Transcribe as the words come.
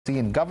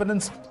in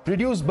governance,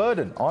 reduce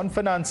burden on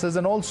finances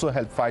and also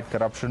help fight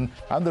corruption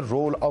and the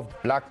role of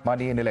black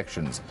money in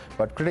elections.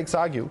 But critics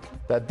argue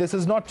that this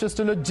is not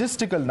just a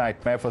logistical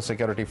nightmare for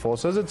security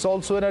forces, it's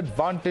also an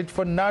advantage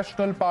for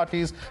national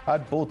parties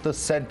at both the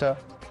centre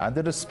and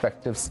the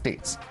respective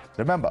states.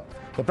 Remember,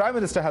 the Prime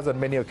Minister has on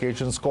many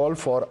occasions called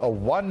for a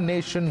one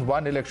nation,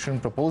 one election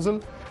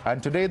proposal,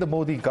 and today the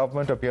Modi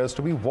government appears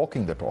to be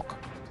walking the talk.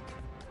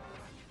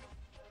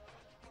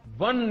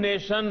 One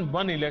nation,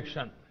 one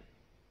election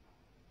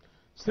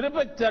सिर्फ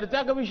एक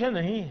चर्चा का विषय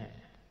नहीं है,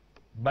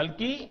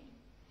 बल्कि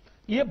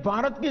ये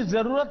भारत की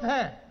जरूरत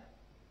है।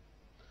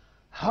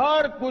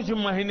 हर कुछ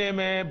महीने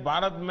में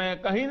भारत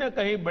में कहीं न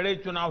कहीं बड़े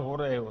चुनाव हो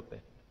रहे होते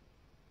हैं।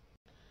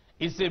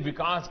 इससे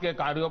विकास के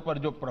कार्यों पर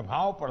जो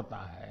प्रभाव पड़ता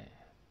है,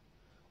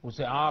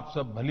 उसे आप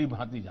सब भली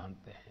भांति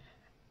जानते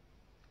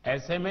हैं।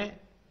 ऐसे में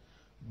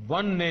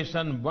वन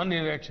नेशन वन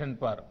इलेक्शन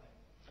पर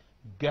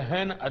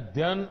गहन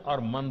अध्ययन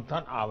और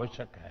मंथन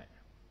आवश्यक है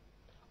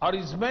और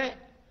इसमें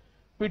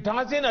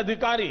पीठासीन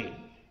अधिकारी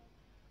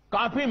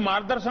काफी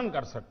मार्गदर्शन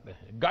कर सकते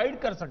हैं, गाइड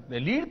कर सकते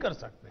हैं, लीड कर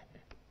सकते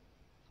हैं।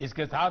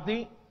 इसके साथ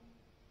ही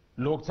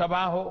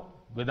लोकसभा हो,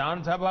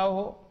 विधानसभा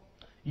हो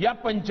या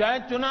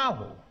पंचायत चुनाव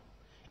हो,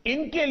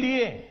 इनके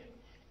लिए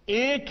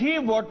एक ही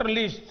वोटर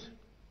लिस्ट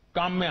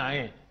काम में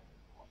आए,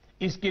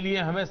 इसके लिए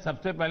हमें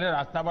सबसे पहले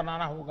रास्ता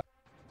बनाना होगा।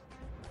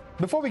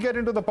 Before we get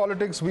into the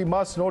politics, we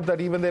must note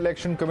that even the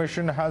Election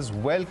Commission has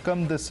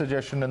welcomed this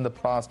suggestion in the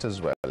past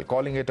as well,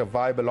 calling it a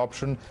viable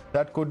option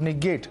that could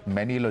negate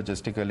many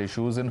logistical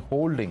issues in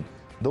holding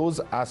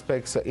those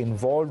aspects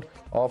involved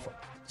of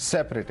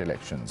separate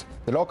elections.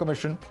 The Law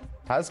Commission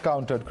has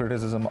countered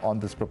criticism on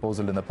this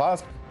proposal in the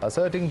past,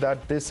 asserting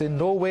that this in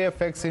no way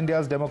affects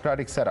India's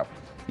democratic setup.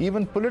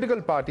 Even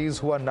political parties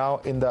who are now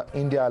in the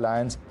India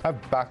alliance have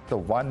backed the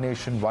one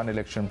nation, one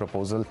election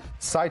proposal,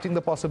 citing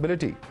the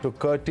possibility to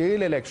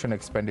curtail election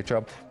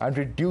expenditure and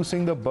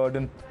reducing the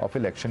burden of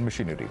election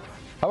machinery.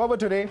 However,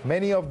 today,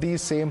 many of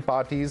these same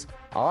parties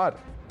are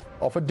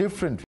of a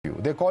different view.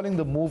 They're calling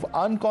the move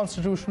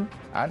unconstitutional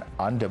and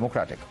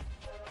undemocratic.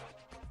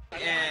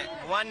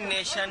 One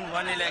nation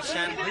one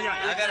election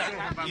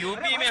अगर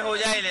UP में हो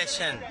जाए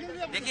election,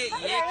 देखिए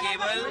ये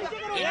केवल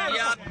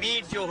India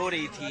meet जो हो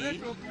रही थी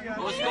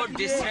उसको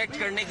डिस्ट्रैक्ट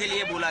करने के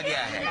लिए बोला गया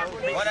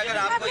है। और अगर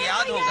आपको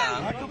याद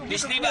होगा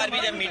पिछली बार भी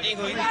जब मीटिंग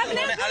हुई थी तो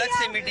उन्होंने अलग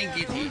से मीटिंग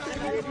की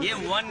थी। ये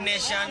वन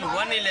नेशन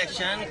वन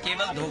इलेक्शन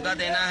केवल धोखा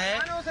देना है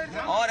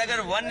और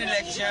अगर वन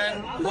इलेक्शन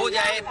हो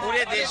जाए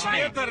पूरे देश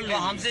में तो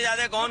हमसे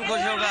ज्यादा कौन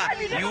खुश होगा।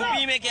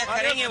 यूपी में क्या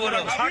करेंगे वो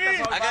लोग,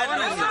 अगर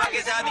लोकसभा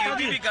के साथ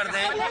यूपी भी कर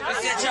दें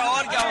इससे अच्छा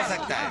और क्या हो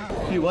सकता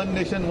है की वन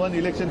नेशन वन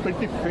इलेक्शन पण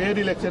ती फेअर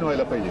इलेक्शन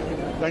व्हायला पाहिजे।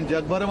 कारण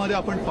जगभरामध्ये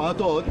आपण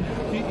पाहतो आहोत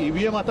की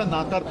ईव्हीएम आता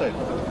नाकारतायत।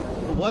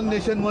 वन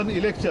नेशन वन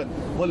इलेक्शन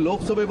व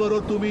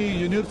लोकसभेबरोबर तुम्ही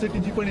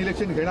युनिव्हर्सिटीची पण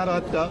इलेक्शन घेणार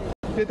आहात का,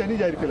 ते त्यांनी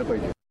जाहीर केलं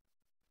पाहिजे।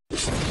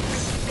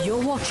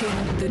 You're watching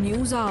the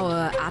News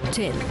Hour at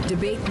 10,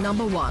 debate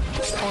number 1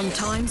 on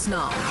Times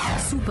Now,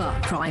 Super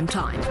Prime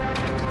Time.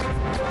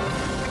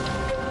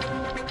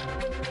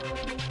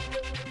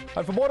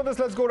 And for more of this,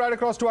 let's go right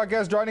across to our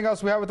guest. Joining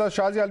us, we have with us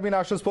Shazia Ilmi,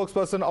 national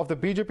spokesperson of the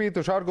BJP,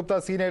 Tushar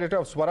Gupta, senior editor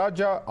of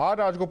Swarajya, R.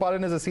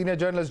 Rajgopalan is a senior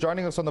journalist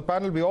joining us on the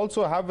panel. We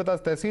also have with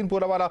us Tehseen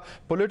Poonawalla,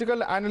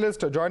 political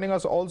analyst. Joining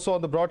us also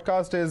on the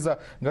broadcast is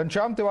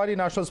Ghanshyam Tiwari,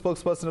 national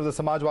spokesperson of the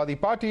Samajwadi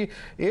Party,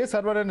 A.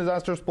 Sarvaran is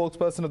national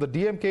spokesperson of the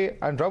DMK,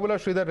 and Ravula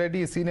Sridhar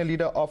Reddy is senior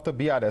leader of the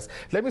BRS.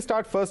 Let me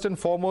start first and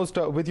foremost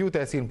with you,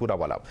 Tehseen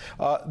Poonawalla.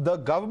 The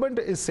government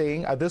is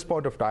saying at this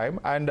point of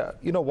time, and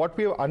what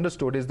we have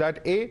understood is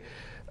that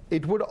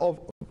it would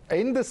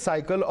end this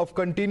cycle of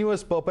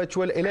continuous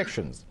perpetual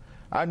elections.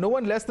 And no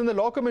one less than the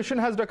Law Commission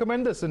has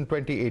recommended this in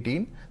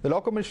 2018. The Law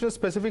Commissioner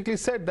specifically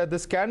said that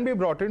this can be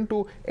brought in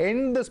to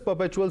end this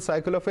perpetual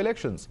cycle of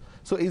elections.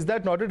 So is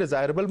that not a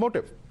desirable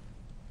motive?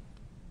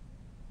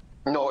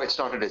 No, it's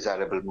not a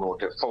desirable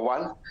motive. For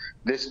one,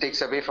 this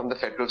takes away from the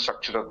federal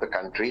structure of the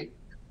country.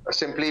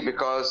 Simply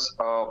because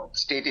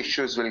state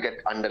issues will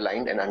get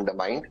underlined and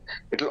undermined.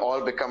 It will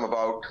all become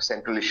about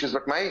central issues.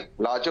 But my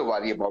larger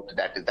worry about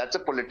that is that's a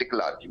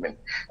political argument.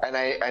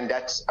 And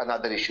that's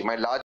another issue. My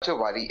larger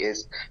worry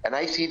is, and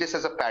I see this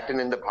as a pattern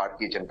in the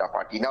Bharatiya Janata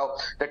Party. Now,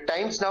 the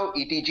Times Now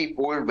ETG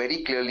poll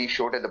very clearly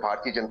showed that the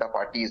Bharatiya Janata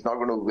Party is not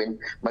going to win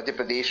Madhya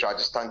Pradesh,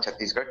 Rajasthan,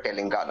 Chhattisgarh,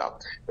 Telangana.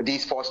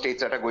 These 4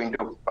 states that are going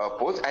to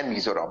oppose, and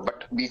Mizoram.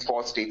 But these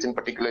 4 states in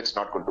particular, it's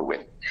not going to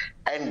win.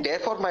 And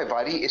therefore, my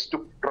worry is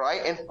to try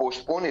and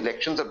postpone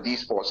elections of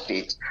these 4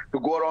 states to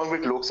go around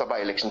with Lok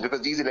Sabha elections,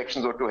 because these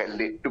elections were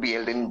to be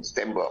held in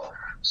December,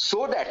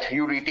 so that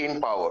you retain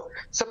power.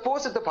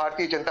 Suppose if the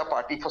Bharatiya Janata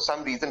Party for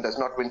some reason does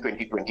not win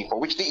 2024,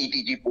 which the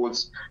ETG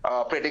polls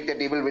predict that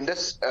they will win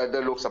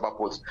the Lok Sabha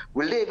polls,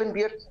 will there even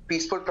be a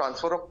peaceful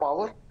transfer of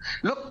power?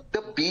 Look, the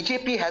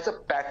BJP has a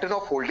pattern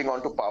of holding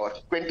on to power.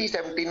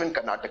 2017 in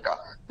Karnataka,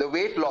 the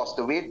way it lost,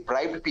 the way it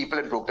bribed people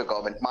and broke the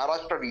government,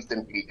 Maharashtra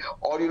recently,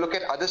 or you look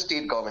at other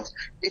state governments,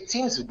 it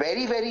seems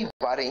very, very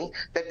worrying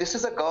that this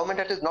is a government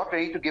that is not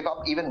ready to give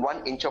up even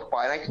 1 inch of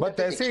power. But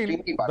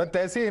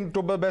Tehseen,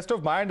 to the best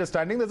of my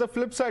understanding, understanding, there's a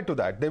flip side to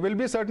that. There will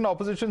be certain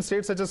opposition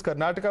states such as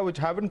Karnataka which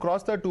haven't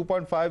crossed that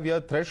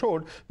 2.5-year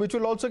threshold, which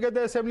will also get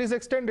their assemblies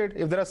extended.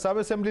 If there are some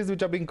assemblies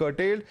which are being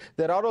curtailed,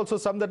 there are also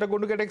some that are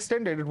going to get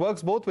extended. It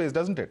works both ways,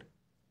 doesn't it?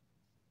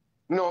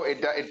 No,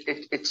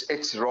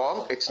 it's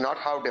wrong. It's not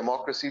how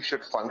democracy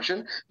should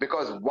function,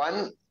 because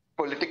one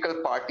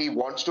political party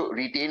wants to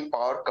retain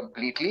power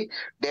completely.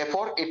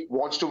 Therefore, it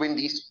wants to win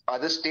these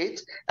other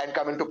states and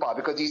come into power,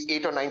 because these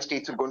 8 or 9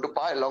 states will go into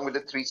power along with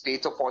the 3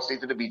 states or 4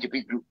 states that the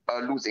BJP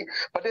losing.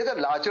 But there's a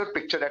larger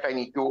picture that I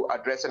need to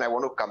address and I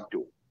want to come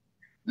to.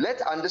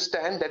 Let's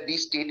understand that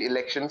these state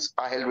elections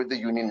are held with the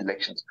union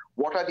elections.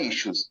 What are the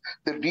issues?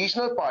 The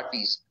regional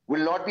parties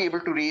will not be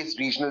able to raise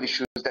regional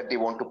issues that they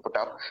want to put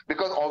up,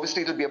 because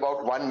obviously it will be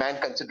about one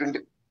man, considering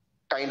the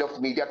kind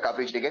of media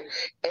coverage they get.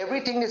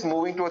 Everything is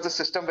moving towards a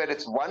system where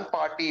it's one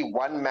party,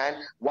 one man,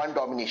 one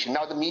domination.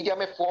 Now the media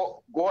may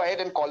go ahead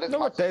and call it. No,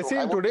 but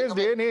in today's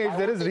day and age,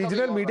 there is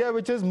regional media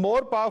which is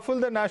more powerful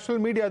than national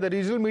media. The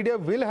regional media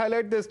will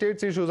highlight the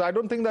state's issues. I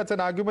don't think that's an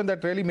argument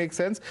that really makes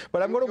sense.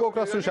 But I'm going to go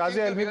across to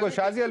Shazia Ilmi, because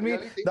Shazia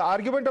Ilmi, the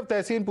argument of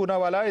Tehseen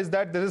Poonawalla is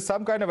that there is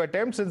some kind of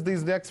attempt since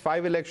these next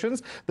 5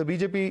 elections. The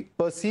BJP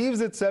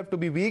perceives itself to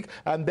be weak,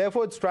 and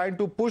therefore it's trying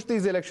to push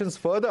these elections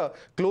further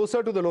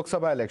closer to the Lok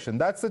Sabha election.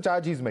 That's the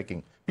charge he's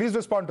making. Please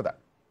respond to that.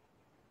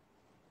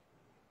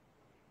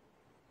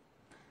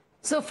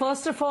 So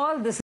first of all,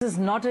 this is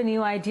not a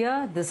new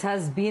idea. This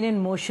has been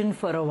in motion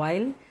for a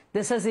while.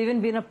 This has even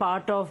been a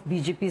part of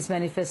BJP's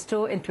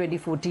manifesto in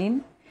 2014.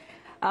 In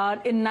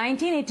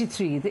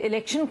 1983, the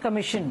Election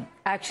Commission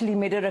actually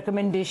made a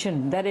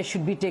recommendation that it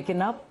should be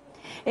taken up.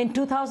 In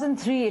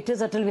 2003, it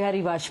is Atal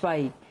Bihari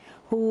Vajpayee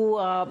who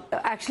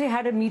actually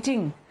had a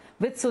meeting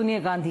with Sonia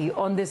Gandhi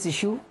on this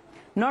issue.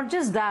 Not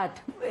just that,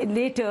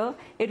 later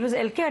it was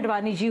L.K.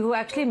 Advani ji who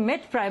actually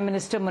met Prime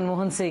Minister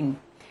Manmohan Singh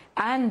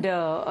and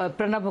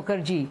Pranab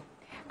Mukherjee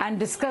and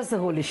discussed the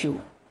whole issue.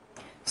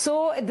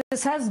 So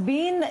this has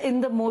been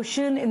in the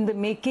motion, in the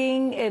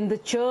making, in the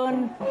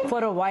churn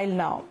for a while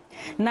now.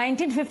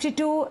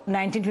 1952,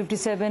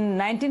 1957,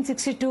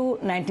 1962,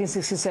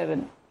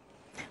 1967.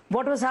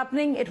 What was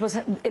happening? It was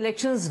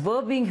elections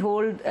were being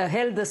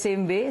held the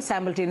same way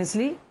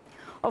simultaneously.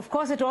 Of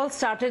course, it all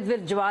started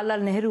with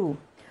Jawaharlal Nehru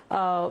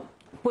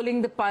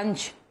pulling the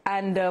punch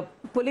and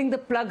pulling the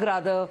plug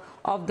rather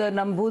of the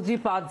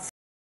Nambudri Paths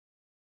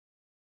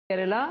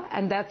Kerala,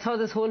 and that's how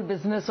this whole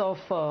business of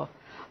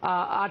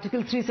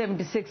Article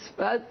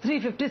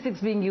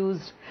 356 being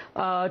used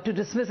to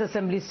dismiss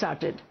assembly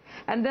started.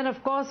 And then,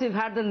 of course, we've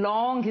had the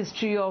long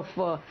history of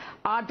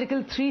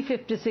Article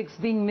 356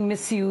 being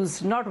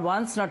misused, not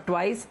once, not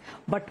twice,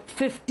 but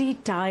 50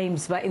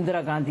 times by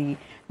Indira Gandhi,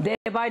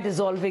 thereby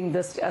dissolving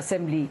this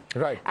assembly.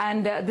 Right.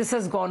 And this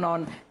has gone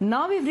on.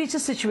 Now we've reached a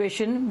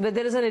situation where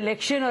there is an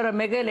election or a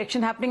mega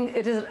election happening.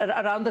 It is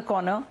around the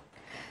corner.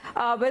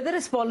 Whether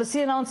it's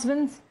policy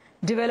announcements,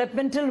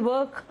 developmental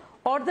work,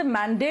 or the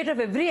mandate of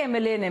every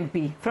MLA and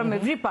MP from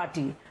every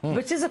party,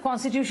 which is a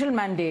constitutional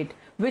mandate,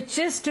 which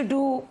is to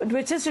do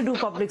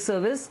public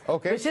service,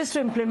 which is to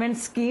implement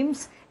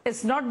schemes.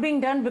 It's not being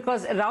done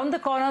because around the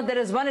corner there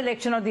is one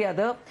election or the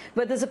other,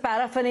 where there's a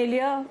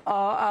paraphernalia,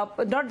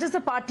 not just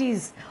the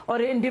parties or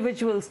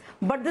individuals,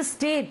 but the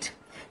state.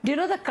 Do you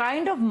know the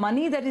kind of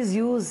money that is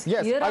used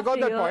year after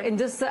year in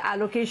this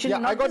allocation?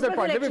 Yeah, I got that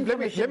point. Let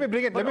me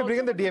bring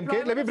in the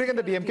DMK. Let me bring in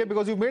the DMK,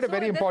 because you made a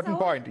very important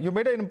point. You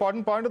made an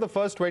important point of the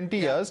first 20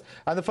 years.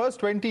 And the first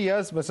 20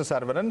 years, Mr.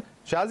 Saravanan,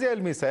 Shazia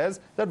Ilmi says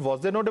that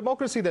was there no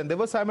democracy then? There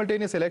were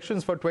simultaneous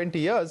elections for 20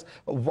 years.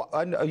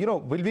 And,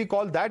 will we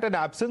call that an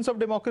absence of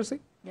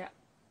democracy? Yeah.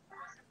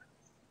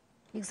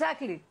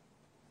 Exactly.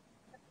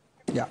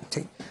 Yeah.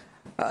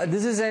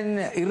 This is an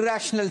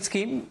irrational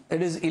scheme.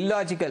 It is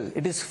illogical.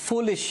 It is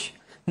foolish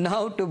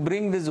now to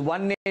bring this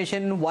one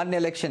nation, one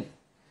election.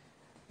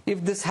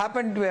 If this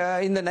happened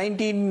in the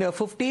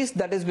 1950s,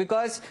 that is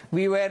because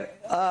we were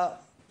a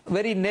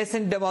very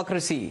nascent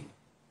democracy.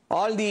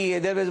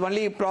 There was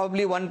only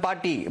probably one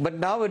party, but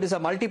now it is a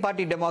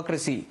multi-party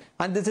democracy.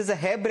 And this is a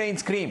harebrained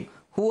scheme.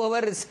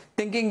 Whoever is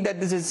thinking that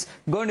this is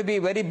going to be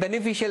very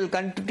beneficial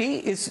country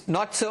is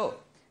not so.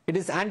 It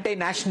is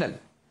anti-national.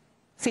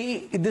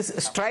 See, this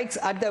strikes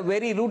at the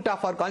very root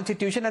of our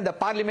constitution and the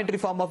parliamentary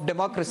form of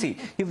democracy.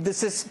 If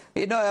this is,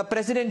 a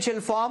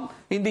presidential form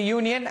in the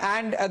union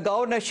and a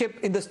governorship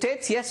in the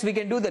states, yes, we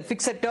can do that.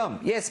 Fixed term,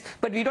 yes,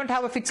 but we don't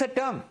have a fixed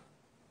term.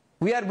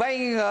 We are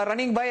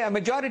running by a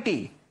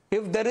majority.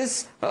 If there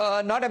is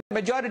not a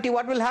majority,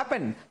 what will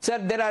happen? Sir,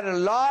 there are a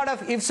lot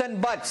of ifs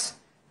and buts.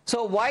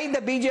 So why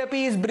the BJP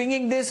is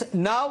bringing this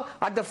now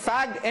at the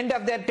fag end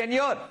of their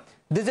tenure?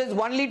 This is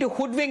only to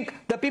hoodwink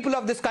the people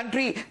of this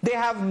country. They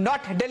have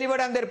not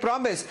delivered on their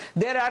promise.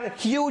 There are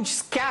huge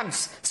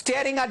scams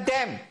staring at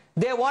them.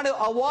 They want to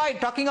avoid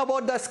talking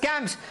about the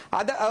scams.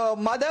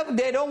 Madhav,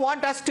 they don't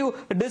want us to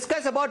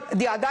discuss about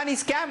the Adani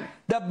scam,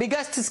 the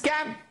biggest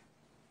scam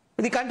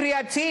the country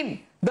had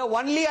seen. The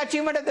only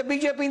achievement of the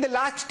BJP in the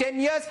last 10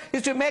 years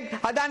is to make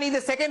Adani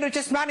the second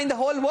richest man in the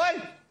whole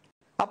world.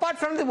 Apart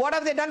from what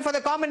have they done for the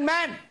common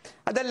man?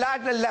 At the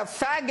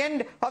fag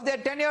end of their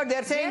tenure,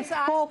 they're saying,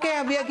 Yes, oh,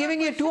 okay, we are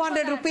giving you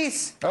 200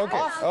 rupees Okay,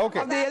 off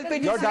of the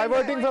LPG. You're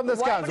diverting cylinder. from the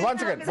scams.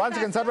 Once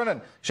again, Saravanan.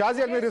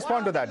 Shazia Ilmi,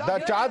 respond to that. The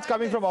charge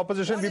coming from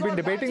opposition, we've been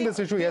debating this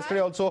issue yesterday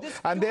also,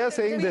 and they are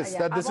saying this,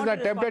 that this is an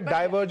attempt at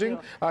diverting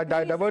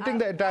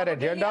the entire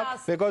agenda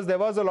because there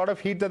was a lot of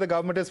heat that the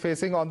government is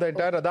facing on the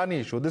entire Adani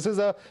issue. This is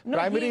a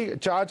primary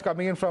charge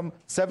coming in from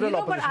several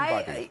opposition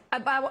parties.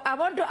 I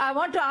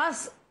want to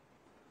ask.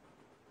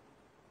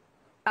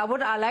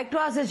 I like to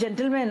ask this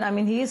gentleman, I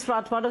mean, he is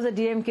part of the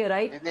DMK,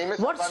 right?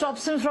 What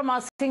stops him from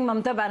asking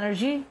Mamata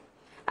Banerjee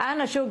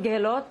and Ashok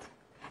Gehlot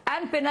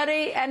and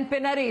Pinarayi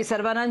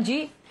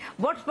Sarvananji?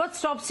 What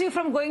stops you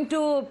from going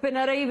to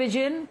Pinarayi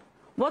Vijayan?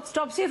 What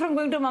stops you from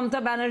going to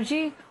Mamata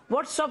Banerjee?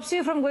 What stops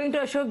you from going to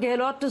Ashok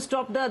Gehlot to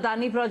stop the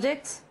Adani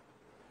projects?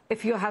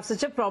 If you have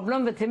such a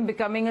problem with him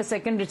becoming a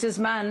second richest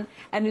man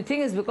and you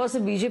think it's because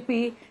of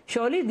BJP,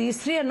 surely these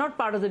three are not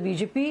part of the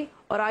BJP,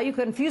 or are you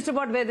confused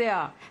about where they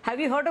are?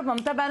 Have you heard of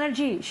Mamata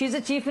Banerjee? She's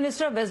the Chief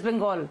Minister of West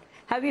Bengal.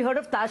 Have you heard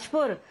of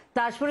Tajpur?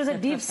 Tajpur is a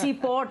deep sea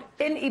port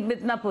in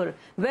Midnapur.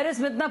 Where is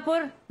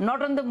Midnapur?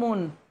 Not on the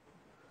moon.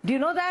 Do you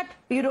know that?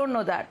 You don't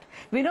know that.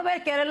 We know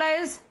where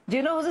Kerala is. Do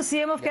you know who's the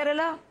CM of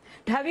Kerala?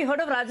 Have you heard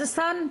of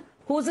Rajasthan?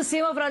 Who's the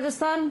CM of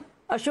Rajasthan?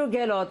 Ashok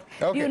Gehlot.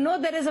 Okay. You know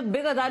there is a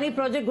big Adani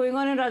project going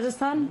on in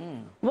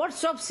Rajasthan. What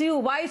stops you?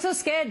 Why are you so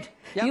scared?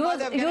 Yeah,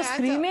 you were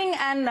screaming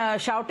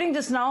and shouting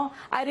just now.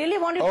 I really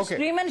want you to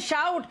scream and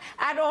shout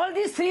at all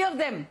these three of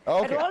them.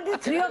 At all these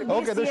three of these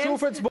Okay, the shoe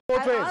fits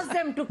both ways. Ask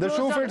them to The close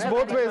shoe down fits the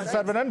both ways,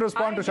 project. Saravanan.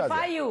 Respond to I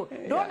defy Shazia. you.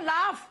 Don't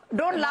laugh.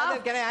 Don't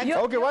laugh. Can I answer?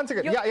 Okay, one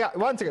second.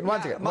 One second.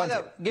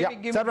 Madhav, give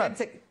me 10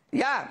 seconds.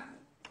 Yeah.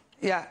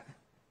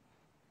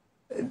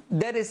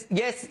 There is,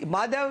 yes,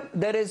 Madhav,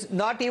 there is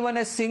not even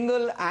a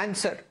single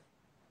answer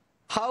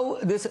how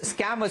this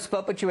scam was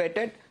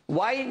perpetuated.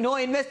 Why no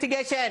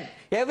investigation?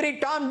 Every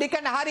Tom, Dick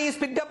and Harry is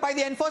picked up by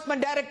the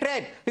Enforcement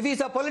Directorate. If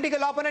he's a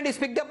political opponent, he's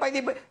picked up by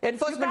the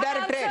Enforcement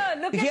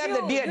Directorate. Here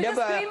the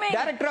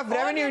Director of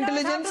Revenue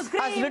Intelligence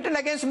has written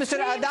against Mr.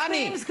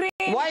 Adani.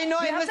 Why no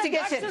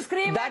investigation?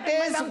 That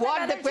is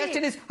what the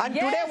question is. And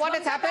today what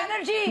has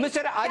happened?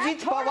 Mr.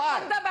 Ajit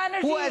Pawar,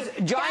 who has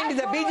joined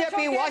the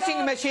BJP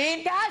washing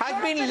machine, has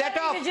been let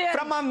off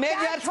from a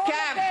major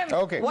scam.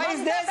 Okay. Why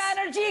is this?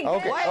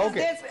 Why is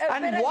this?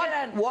 And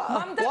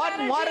what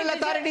moral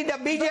authority the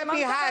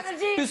BJP has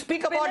to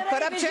speak about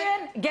corruption?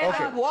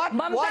 What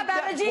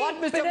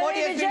Mr. Modi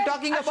has been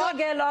talking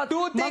about?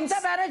 Two things.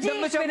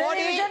 Mr.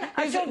 Modi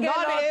is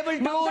not able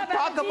to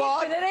talk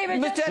about.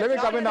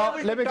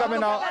 Let me come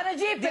in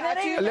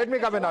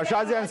now.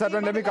 Shazia and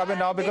Sarvan, let me come in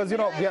now because, you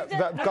know,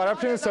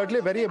 corruption is certainly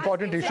a very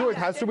important issue. It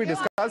has to be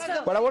discussed.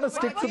 But I want to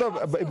stick to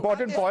the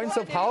important points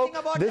of how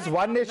this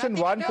one nation,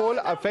 one poll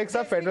affects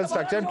our federal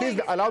structure. And please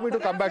allow me to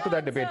come back to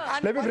that debate.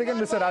 Let me bring in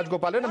Mr.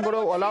 Rajgopalan. I'm going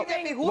to allow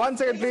 1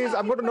 second, please.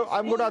 I'm going to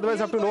otherwise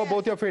have to lower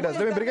both your faders.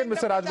 Let me bring in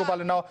Mr.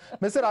 Rajgopalan now.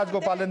 Mr.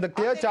 Rajgopalan, the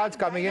clear charge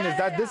coming in is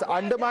that this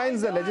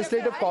undermines the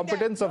legislative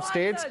competence of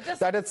states,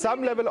 that at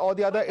some level or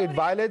the other, it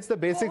violates the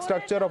basic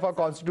structure of our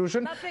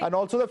constitution and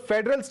also the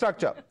federal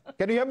structure.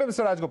 Can you hear me,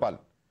 Mr. Rajgopal?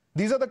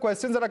 These are the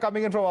questions that are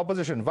coming in from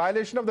opposition.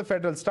 Violation of the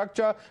federal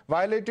structure,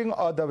 violating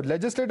the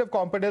legislative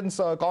competence,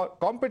 I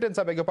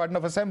beg your pardon,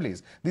 of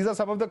assemblies. These are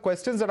some of the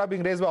questions that are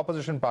being raised by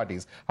opposition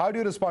parties. How do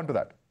you respond to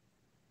that?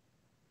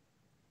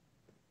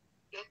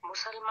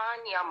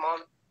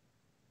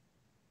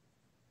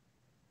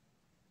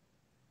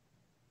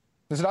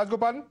 Mr.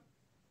 Rajgopalan?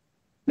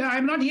 No,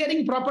 I'm not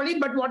hearing properly,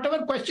 but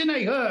whatever question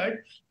I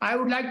heard, I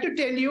would like to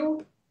tell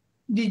you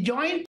the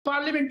Joint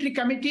Parliamentary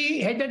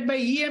Committee headed by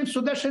E.M.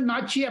 Sudarshan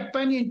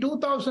Nachiyappan in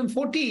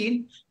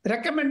 2014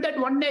 recommended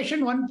one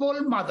nation, one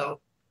poll, Madhav.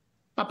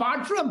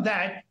 Apart from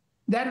that,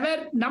 there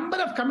were number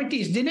of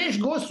committees.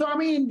 Dinesh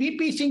Goswami in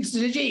VP Singh's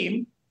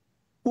regime,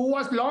 who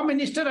was law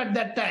minister at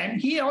that time,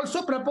 he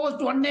also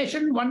proposed one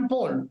nation, one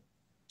poll.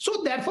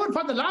 So therefore,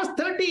 for the last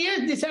 30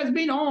 years, this has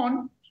been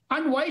on.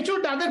 And why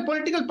should other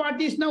political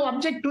parties now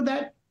object to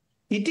that?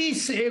 It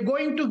is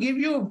going to give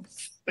you,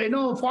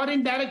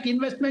 foreign direct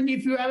investment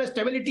if you have a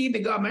stability in the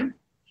government.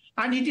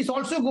 And it is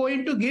also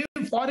going to give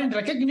foreign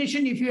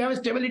recognition if you have a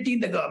stability in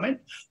the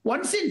government.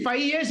 Once in 5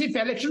 years, if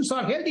elections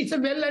are held,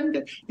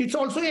 it's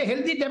also a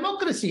healthy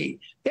democracy.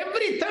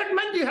 Every third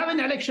month you have an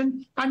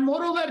election. And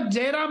moreover,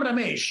 Jairam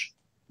Ramesh,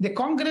 the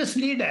Congress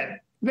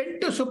leader, went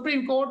to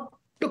Supreme Court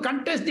to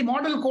contest the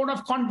model code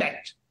of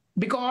conduct,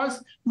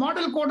 because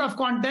model code of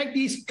conduct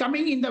is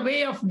coming in the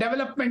way of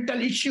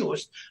developmental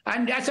issues.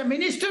 And as a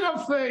minister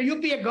of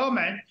UPA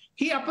government,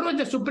 he approached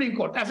the Supreme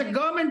Court as a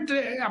government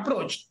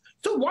approach.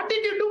 So what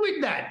did you do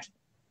with that?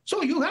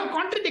 So you have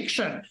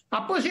contradiction.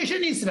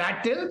 Opposition is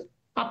rattled.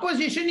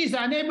 Opposition is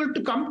unable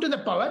to come to the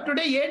power.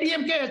 Today,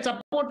 ADMK has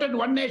supported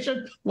one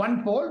nation,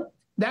 one poll.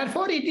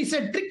 Therefore, it is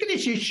a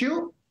ticklish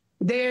issue.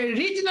 The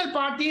regional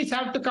parties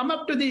have to come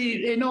up to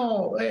the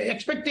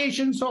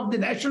expectations of the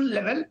national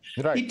level.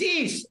 Right. It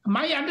is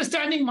my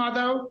understanding,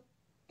 Madhav,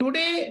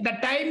 today the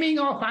timing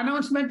of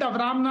announcement of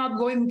Ramnath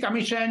Govind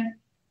Commission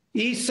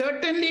is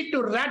certainly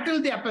to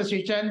rattle the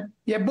opposition.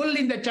 A bull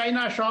in the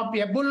China shop,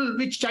 a bull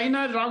which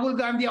China, Rahul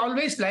Gandhi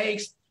always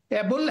likes.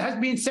 A bull has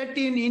been set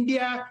in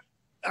India,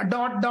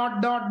 doubt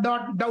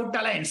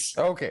alliance.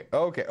 Okay.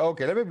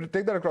 Let me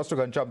take that across to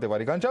Ghanshyam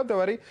Tiwari. Ghanshyam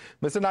Tiwari,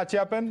 Mr.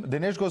 Nachyapan,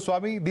 Dinesh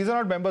Goswami, these are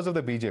not members of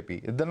the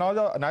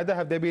BJP. Neither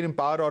have they been in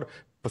power or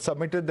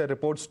submitted their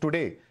reports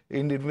today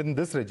in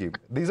this regime.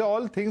 These are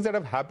all things that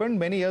have happened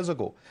many years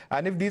ago.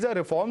 And if these are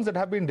reforms that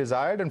have been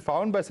desired and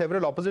found by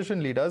several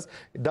opposition leaders,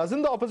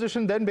 doesn't the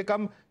opposition then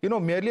become,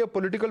 merely a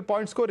political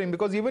point scoring?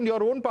 Because even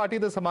your own party,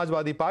 the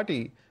Samajwadi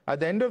Party, at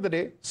the end of the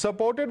day,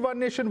 supported One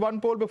Nation,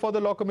 One Poll before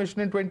the Law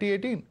Commission in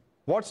 2018.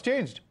 What's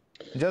changed?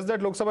 Just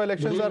that Lok Sabha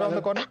elections are around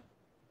the corner?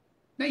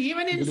 Now,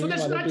 even in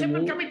Sudarshan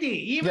Nachyapan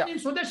committee, in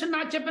Sudarshan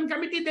Nachyapan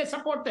committee, they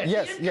supported.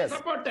 Yes.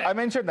 I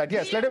mentioned that.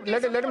 Yes,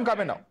 let him come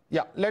in now.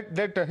 Yeah, let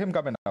him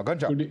come in now.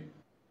 Ghanshyam.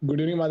 Good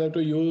evening, Madhav,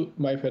 to you,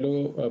 my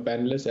fellow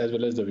panelists, as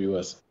well as the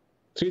viewers.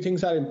 Three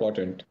things are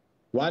important.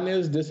 One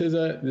is this is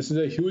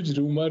a huge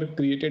rumor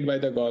created by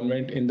the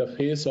government in the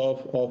face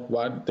of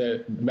what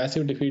the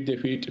massive defeat they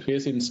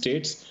face in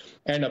states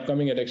and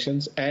upcoming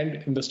elections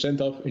and in the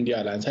strength of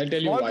India Alliance. I'll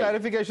tell you why. Small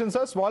clarification,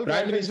 sir. Small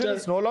clarification.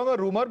 It's no longer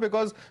rumor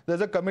because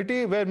there's a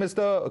committee where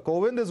Mr.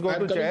 Kovind is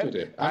going to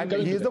chair and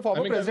he is the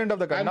former president of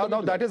the country.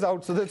 Now that is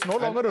out, so it's no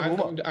longer a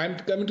rumor. I'm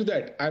coming to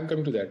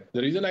that.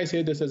 The reason I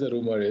say this as a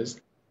rumor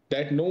is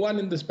that no one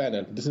in this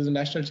panel, this is a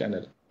national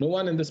channel, no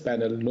one in this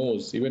panel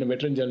knows, even a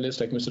veteran journalist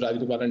like Mr.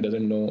 Rajagopalan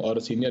doesn't know, or a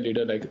senior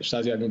leader like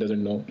Shazia Ilmi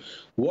doesn't know,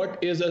 what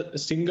is a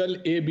single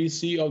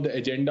ABC of the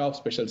agenda of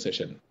special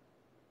session.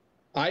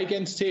 I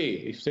can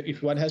say,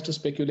 if one has to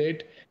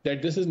speculate,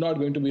 that this is not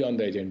going to be on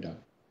the agenda.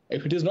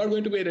 If it is not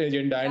going to be an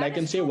agenda, and I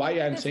can say why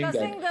I am saying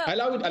that.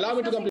 Allow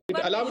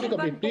me to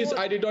complete. Please,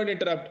 I did not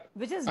interrupt.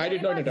 I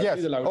did not interrupt. Yes.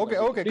 Please allow me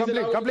Okay,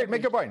 complete.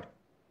 Make your point.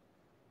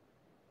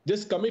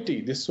 This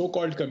committee, this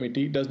so-called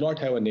committee, does not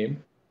have a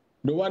name.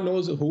 No one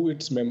knows who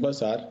its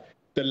members are.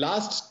 The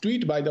last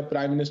tweet by the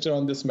Prime Minister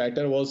on this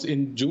matter was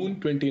in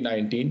June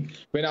 2019,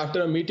 when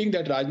after a meeting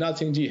that Rajnath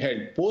Singh ji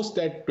held, post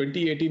that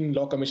 2018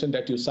 Law Commission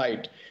that you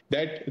cite,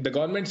 that the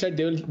government said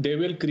they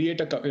will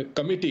create a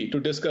committee to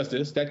discuss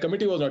this. That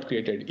committee was not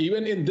created.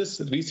 Even in this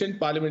recent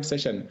Parliament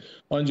session,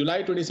 on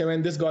July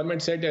 27, this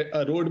government said that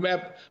a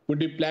roadmap would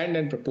be planned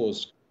and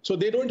proposed. So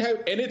they don't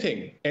have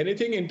anything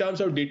in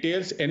terms of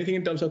details, anything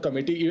in terms of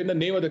committee, even the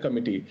name of the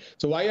committee.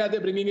 So why are they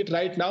bringing it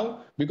right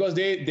now? Because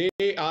they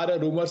are a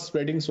rumor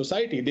spreading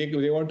society. They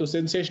want to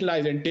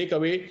sensationalize and take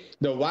away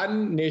the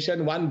one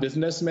nation, one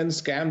businessman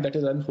scam that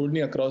is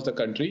unfolding across the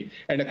country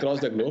and across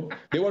the globe.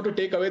 They want to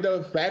take away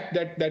the fact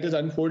that is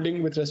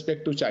unfolding with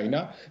respect to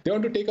China. They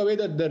want to take away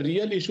the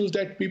real issues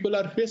that people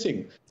are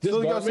facing. This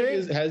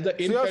government has the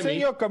infamy. So you're saying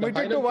you're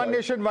committed to one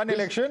nation, one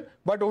election,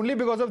 but only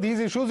because of these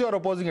issues you're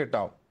opposing it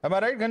now. Am I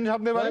right,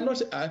 Ghanshyam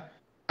Tiwari?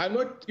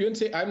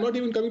 I'm not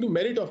even coming to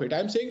merit of it.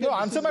 I'm saying no.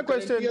 Answer my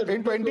question.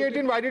 In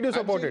 2018, why did you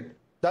support it?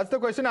 That's the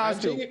question I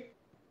asked you.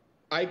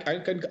 I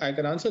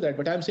can answer that,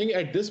 but I'm saying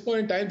at this point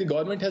in time, the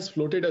government has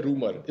floated a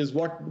rumor, is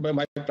what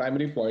my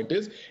primary point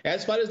is.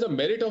 As far as the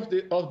merit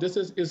of this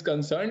is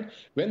concerned,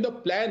 when the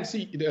plan,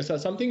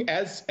 something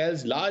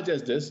as large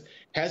as this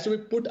has to be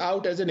put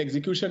out as an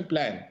execution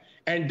plan,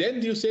 and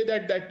then you say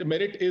that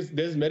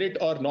there's merit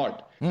or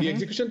not. The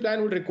execution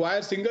plan would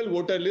require single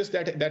voter list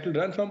that will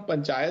run from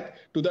panchayat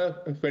to the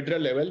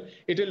federal level.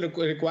 It will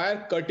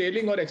require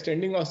curtailing or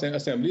extending of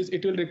assemblies.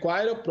 It will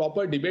require a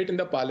proper debate in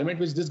the parliament,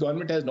 which this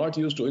government has not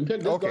used to. In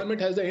fact, this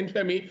government has the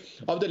infamy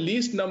of the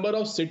least number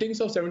of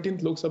sittings of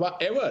 17th Lok Sabha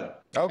ever.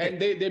 Okay.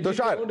 And they beat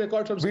their own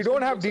record from we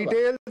don't have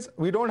details,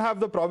 we don't have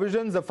the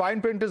provisions, the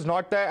fine print is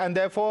not there, and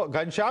therefore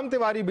Ghanshyam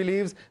Tiwari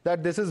believes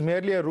that this is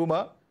merely a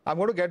rumor. I'm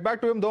going to get back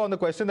to him though on the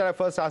question that I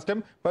first asked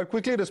him, but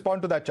quickly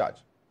respond to that charge.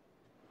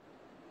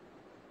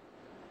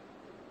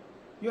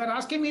 You are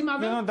asking me,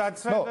 Madhav? No,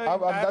 that's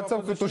why that's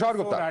Tushar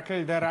Gupta.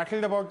 They're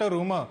rattled about a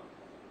rumor.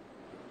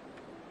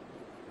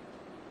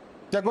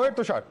 Yeah, go ahead,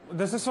 Tushar.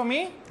 This is for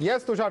me?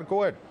 Yes, Tushar,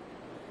 go ahead.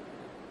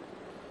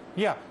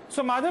 Yeah.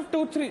 So, Madhav,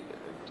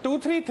 two,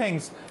 three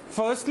things.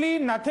 Firstly,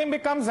 nothing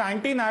becomes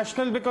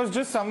anti-national because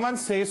just someone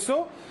says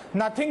so.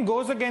 Nothing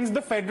goes against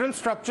the federal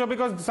structure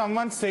because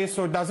someone says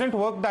so. It doesn't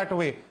work that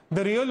way.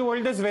 The real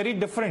world is very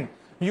different.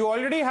 You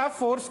already have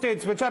 4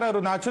 states, which are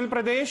Arunachal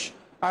Pradesh,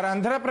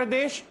 Andhra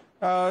Pradesh,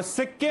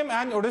 Sikkim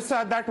and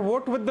Odisha, that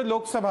vote with the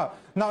Lok Sabha.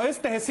 Now, is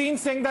Tehseen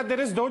saying that there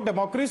is no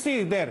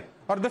democracy there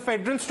or the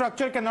federal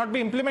structure cannot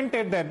be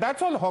implemented there?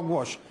 That's all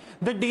hogwash.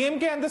 The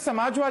DMK and the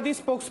Samajwadi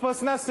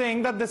spokesperson are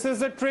saying that this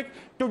is a trick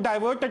to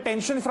divert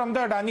attention from the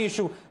Adani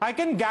issue. I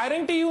can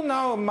guarantee you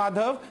now,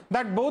 Madhav,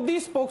 that both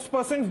these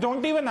spokespersons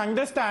don't even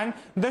understand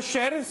the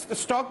share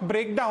stock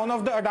breakdown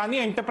of the Adani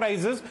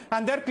enterprises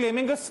and they're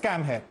claiming a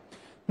scam here.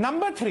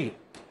 Number 3.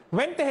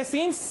 When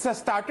Tehseen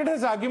started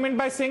his argument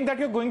by saying that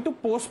you're going to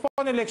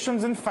postpone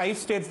elections in 5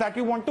 states, that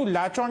you want to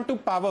latch on to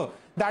power,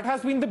 that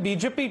has been the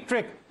BJP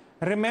trick.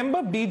 Remember,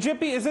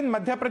 BJP is in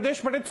Madhya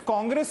Pradesh, but it's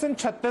Congress in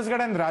Chhattisgarh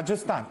and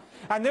Rajasthan.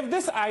 And if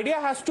this idea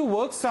has to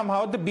work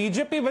somehow, the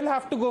BJP will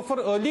have to go for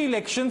early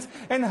elections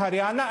in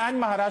Haryana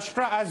and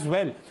Maharashtra as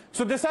well.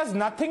 So this has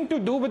nothing to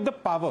do with the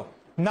power.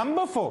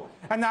 Number 4,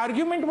 an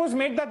argument was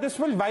made that this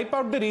will wipe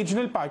out the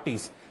regional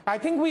parties. I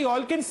think we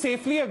all can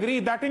safely agree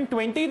that in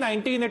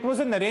 2019 it was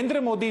a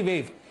Narendra Modi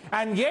wave.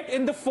 And yet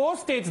in the 4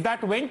 states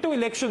that went to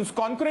elections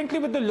concurrently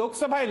with the Lok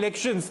Sabha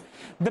elections,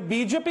 the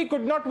BJP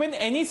could not win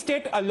any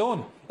state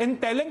alone. In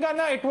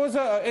Telangana, it was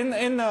in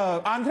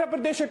Andhra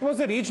Pradesh, it was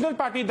a regional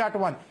party that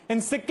won. In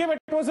Sikkim, it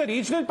was a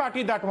regional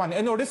party that won.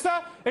 In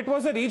Odisha, it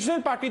was a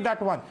regional party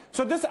that won.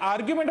 So this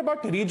argument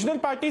about regional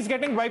parties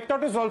getting wiped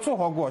out is also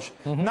hogwash.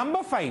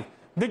 Number 5.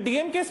 The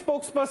DMK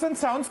spokesperson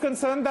sounds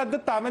concerned that the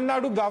Tamil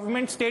Nadu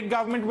government, state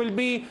government will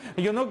be,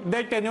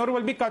 their tenure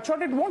will be cut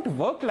short. It won't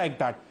work like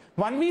that.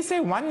 When we say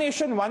one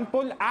nation, one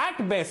poll,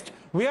 at best,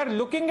 we are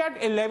looking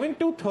at 11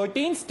 to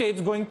 13 states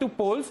going to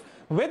polls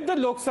with the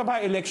Lok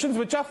Sabha elections,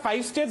 which are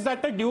 5 states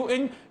that are due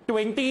in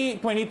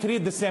 2023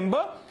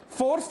 December.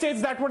 4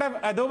 states that would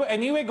have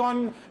anyway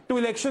gone to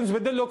elections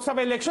with the Lok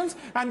Sabha elections,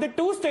 and the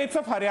 2 states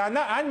of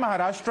Haryana and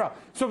Maharashtra.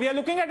 So we are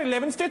looking at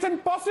 11 states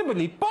and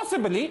possibly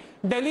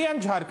Delhi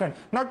and Jharkhand.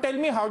 Now tell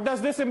me, how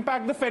does this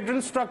impact the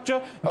federal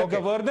structure? The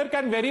governor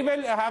can very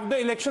well have the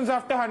elections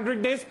after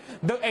 100 days.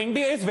 The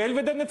NDA is well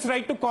within its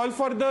right to call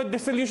for the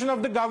dissolution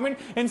of the government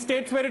in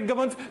states where it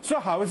governs. So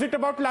how is it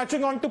about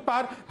latching on to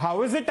power?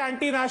 How is it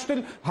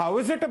anti-national? How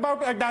is it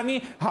about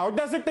Adani? How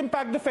does it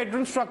impact the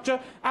federal structure?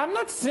 I'm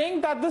not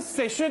saying that the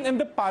session in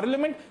the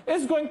parliament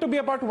is going to be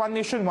about one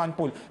nation, one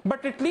poll.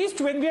 But at least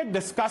when we are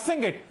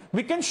discussing it,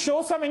 we can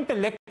show some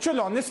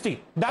intellectual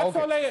honesty. That's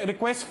all I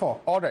request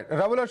for. All right.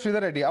 Ravula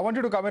Sridhar Reddy, I want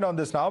you to comment on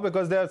this now,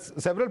 because there are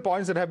several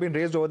points that have been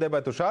raised over there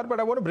by Tushar. But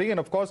I want to bring in,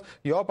 of course,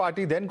 your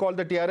party, then called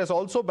the TRS,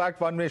 also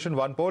backed one nation,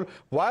 one poll.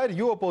 Why are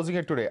you opposing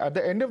it today? At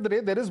the end of the day,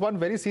 there is one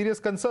very serious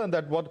concern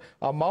that what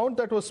amount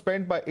that was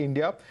spent by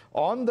India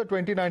on the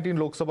 2019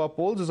 Lok Sabha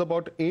polls is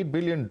about $8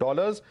 billion.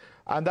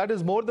 And that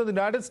is more than the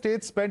United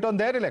States spent on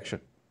their election.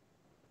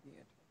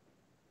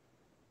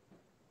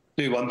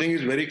 See, one thing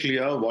is very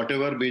clear,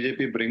 whatever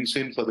BJP brings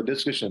in for the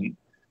discussion,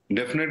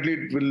 definitely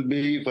it will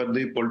be for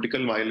the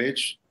political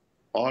mileage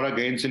or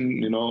against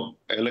in,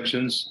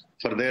 elections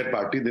for their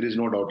party. There is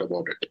no doubt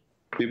about it.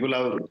 People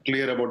are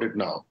clear about it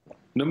now.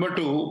 Number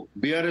 2,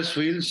 BRS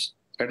feels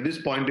at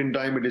this point in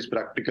time, it is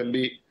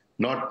practically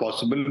not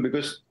possible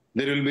because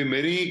there will be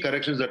many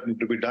corrections that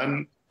need to be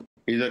done,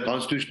 either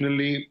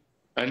constitutionally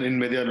and in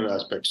many other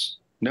aspects.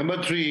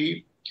 Number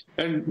 3,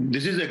 and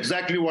this is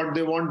exactly what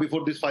they want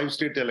before these 5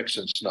 state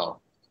elections now.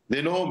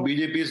 They know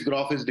BJP's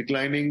graph is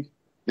declining.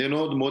 They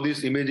know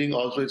Modi's imaging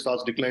also is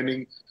fast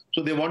declining.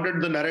 So they wanted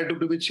the narrative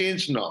to be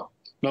changed now.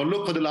 Now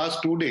look, for the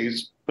last 2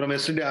 days, from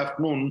yesterday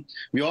afternoon,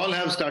 we all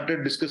have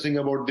started discussing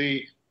about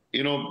the,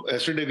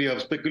 yesterday we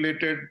have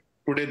speculated.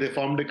 Today they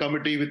formed a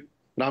committee with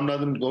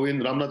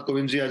Ramnath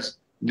Kovindji as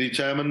the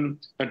chairman,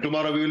 and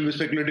tomorrow we will be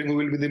speculating who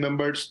will be the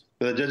members.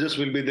 The judges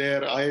will be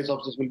there, IAS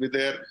officers will be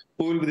there,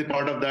 who will be the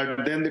part of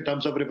that, then the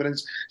terms of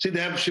reference. See,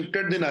 they have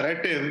shifted the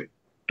narrative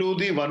to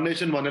the one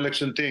nation, one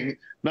election thing.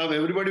 Now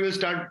everybody will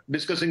start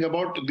discussing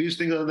about these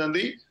things other than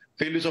the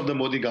failures of the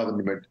Modi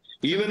government.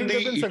 Even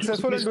they've been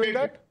successful in doing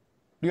that?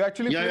 Do you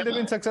actually feel they've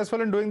been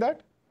successful in doing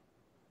that?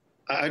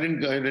 I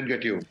didn't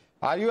get you.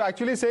 Are you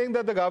actually saying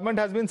that the government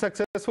has been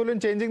successful in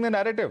changing the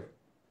narrative?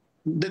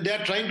 They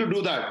are trying to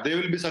do that. They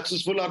will be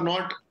successful or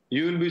not,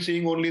 you will be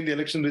seeing only in the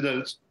election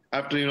results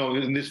after,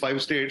 in these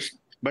 5 states.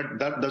 But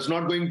that's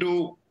not going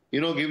to,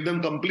 give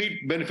them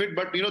complete benefit.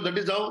 But, that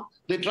is how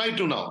they try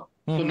to now.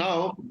 So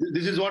now,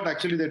 this is what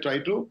actually they try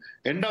to.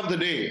 End of the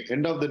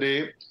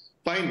day,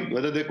 fine,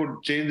 whether they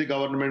could change the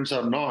governments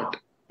or not.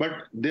 But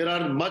there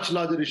are much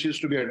larger issues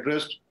to be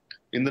addressed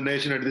in the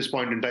nation at this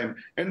point in time.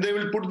 And they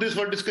will put this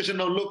for discussion.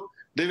 Now, look,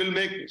 they will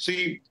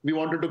we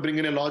wanted to bring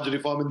in a large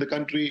reform in the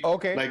country,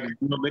 like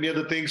many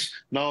other things.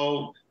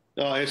 Now,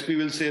 SP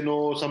will say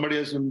no, somebody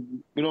else,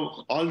 they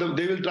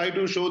will try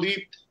to show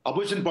the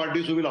opposition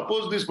parties who will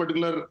oppose this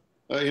particular,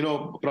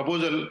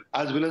 proposal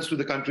as villains to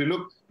the country.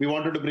 Look, we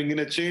wanted to bring in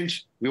a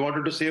change. We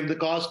wanted to save the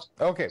cost.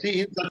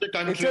 See, in such a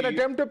country, it's an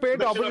attempt to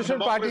paint opposition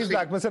parties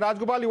back. Mr.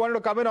 Rajgopal, you wanted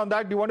to comment on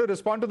that? Do you want to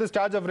respond to this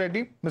charge of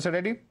Reddy? Mr.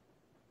 Reddy?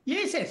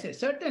 Yes,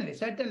 certainly.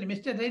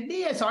 Mr.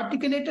 Reddy has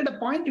articulated a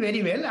point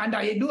very well, and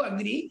I do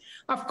agree.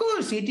 Of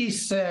course, it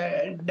is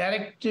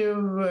directive,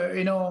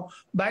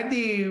 by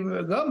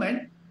the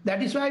government.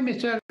 That is why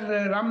Mr.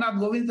 Ramnath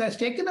Kovind has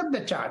taken up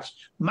the charge.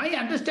 My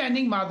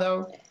understanding,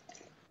 Madhav,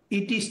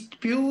 it is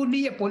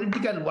purely a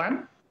political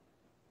one.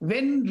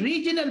 When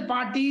regional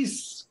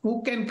parties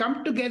who can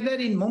come together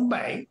in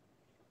Mumbai,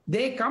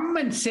 they come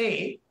and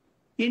say,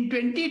 in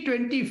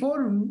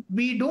 2024,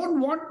 we don't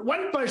want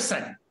one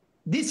person.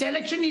 This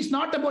election is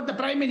not about the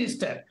Prime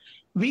Minister.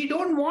 We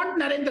don't want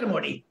Narendra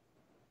Modi.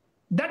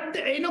 That,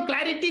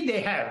 clarity they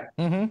have.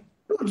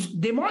 To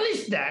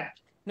demolish that,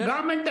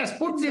 government has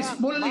put this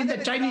bull in the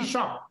Chinese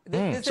shop.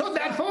 So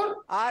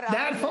therefore,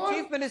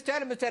 Chief Minister,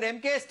 Mr.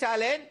 M.K.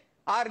 Stalin,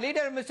 our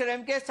leader, Mr.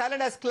 M.K.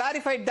 Stalin has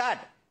clarified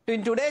that.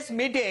 In today's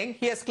meeting,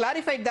 he has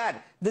clarified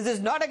that This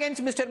is not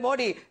against Mr.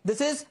 Modi. This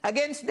is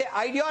against the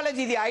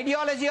ideology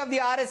of the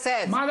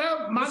RSS.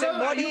 Mr.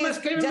 Modi is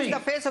just the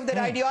face of that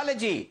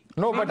ideology.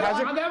 No, but has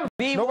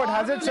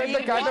it set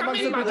the cat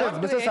amongst the pigeons?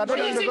 Mr.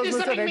 Saravanan, because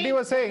Mr.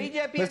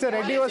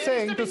 Reddy was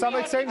saying, to some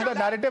extent the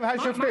narrative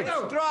has shifted.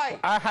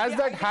 Has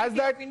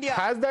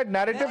that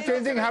narrative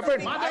changing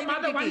happened?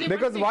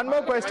 Because one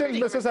more question,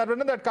 Mr.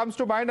 Saravanan, that comes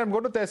to mind. I'm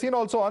going to Tehseen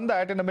also on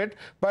that in a minute.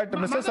 But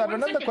Mr.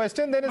 Saravanan, the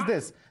question then is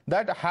this: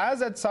 that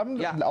has at some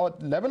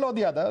level or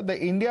the other,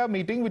 the India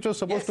meeting, which was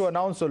supposed to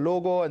announce a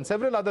logo and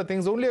several other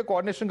things, only a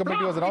coordination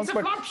committee was announced,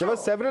 but there were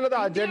several other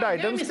agenda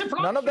items.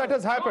 None of that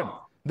has happened.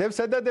 They've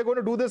said that they're going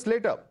to do this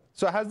later.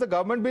 So has the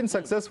government been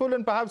successful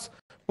in perhaps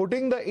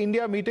putting the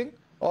India meeting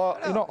or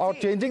or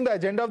changing the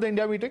agenda of the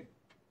India meeting?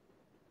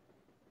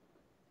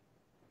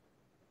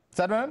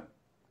 Saravanan?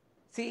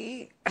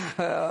 See,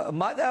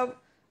 Madhav,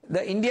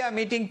 the India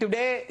meeting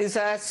today is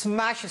a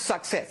smash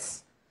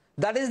success.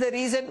 That is the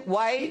reason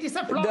why the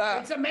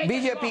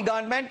BJP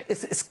government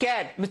is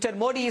scared. Mr.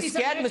 Modi is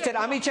scared. Mr.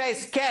 Amit Shah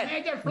is scared.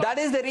 That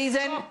is the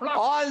reason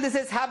all this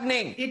is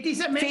happening. See,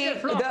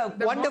 the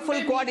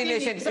wonderful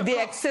coordination, the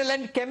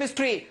excellent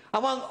chemistry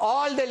among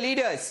all the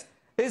leaders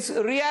is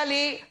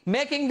really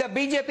making the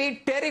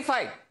BJP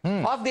terrified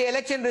of the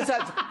election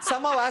results.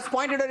 Somehow, as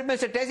pointed out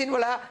Mr. Tehseen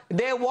Poonawalla,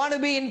 they want to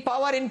be in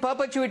power in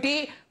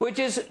perpetuity, which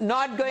is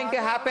not going to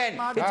happen.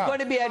 It's going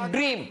to be a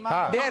dream.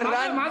 Their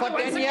run for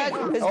 10 years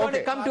is going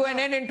to come to an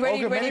end in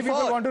 2024. Many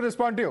people want to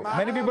respond to you.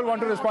 Many people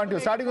want to respond to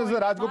you. Starting with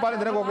Rajgopal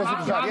and then go to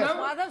Tushar.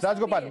 Yes,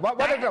 Rajgopal.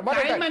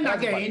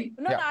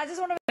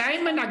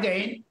 Time and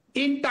again,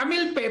 in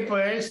Tamil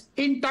papers,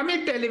 in Tamil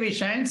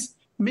televisions,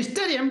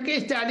 Mr.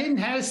 M.K. Stalin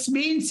has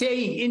been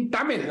saying in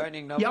Tamil,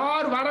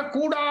 "Yar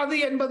varakudadu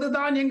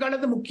என்பதுதான்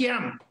எங்களது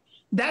முக்கியம்."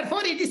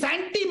 Therefore, it is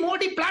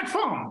anti-Modi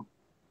platform.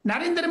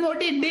 Narendra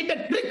Modi did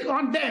a trick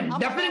on them.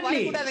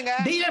 Definitely.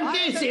 DMK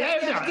is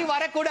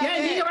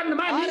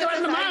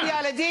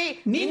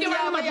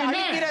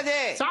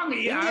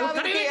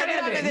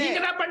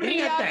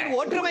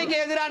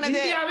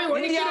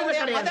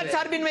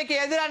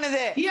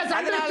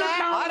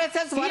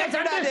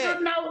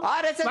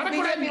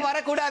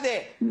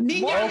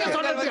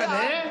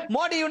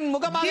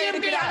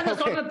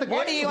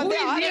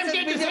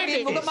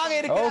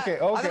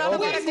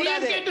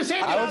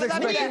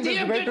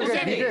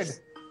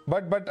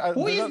But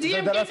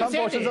there are some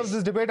portions of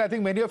this debate I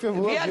think many of your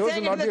viewers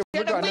will not be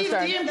able to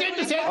understand.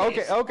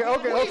 Okay.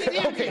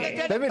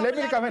 Let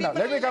me come in now.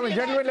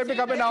 Gentlemen, let me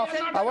come in now.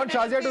 I want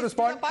Shazia to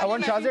respond.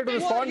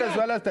 As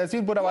well as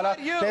Tehseen Poonawalla.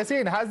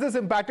 Tehseen, has this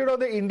impacted on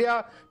the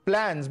India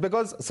plans?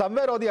 Because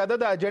somewhere or the other,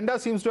 the agenda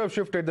seems to have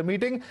shifted. The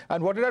meeting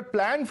and what it had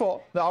planned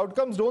for, the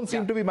outcomes don't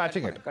seem to be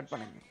matching it.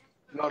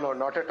 No,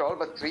 not at all,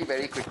 but three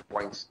very quick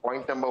points.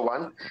 Point number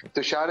one,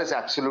 Tushar is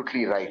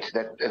absolutely right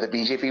that the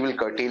BJP will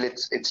curtail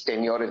its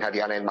tenure in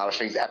Haryana and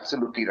Maharashtra. He's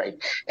absolutely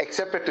right.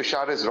 Except that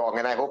Tushar is wrong,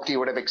 and I hoped he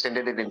would have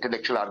extended an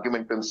intellectual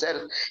argument to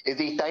himself.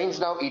 The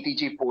Times Now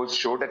ETG polls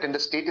show that in the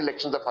state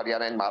elections of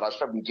Haryana and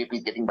Maharashtra, BJP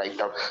is getting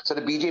wiped out. So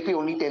the BJP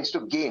only tends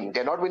to gain.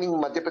 They're not winning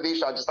Madhya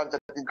Pradesh, Rajasthan,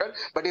 Chhattisgarh,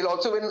 but they'll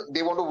also win.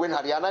 They want to win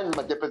Haryana and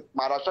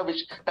Maharashtra,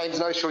 which Times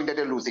Now is showing that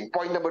they're losing.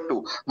 Point number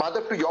two,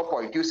 Madhav, to your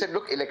point, you said,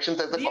 look, elections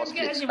as the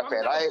costliest affair.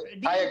 I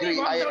agree.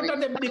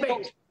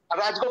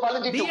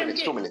 Rajgopalan ji,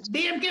 2 minutes. No.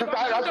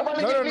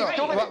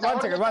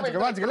 One second.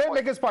 Let me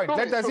make his point.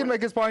 Let Tehseen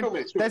make his point.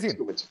 Tehseen.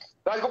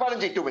 Rajgopalan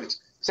ji, 2 minutes.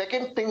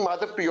 Second thing,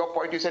 Madhav, to your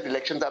point, you said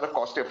elections are a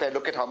costly affair.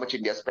 Look at how much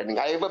India is spending.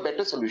 I have a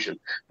better solution.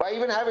 Why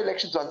even have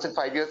elections once in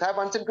 5 years? Have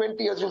once in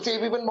 20 years. You'll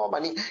save even more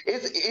money.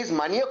 Is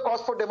money a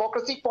cost for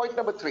democracy? Point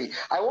number three.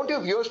 I want your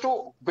viewers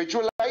to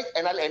visualize,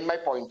 and I'll end my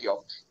point here.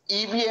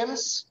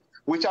 EVMs,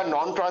 which are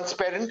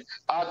non-transparent,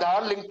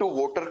 Aadhaar linked to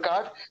voter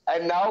card,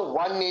 and now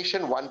one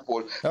nation, one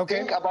poll. Okay.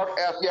 Think about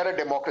we are a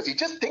democracy.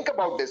 Just think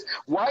about this.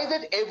 Why is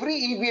it every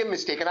EVM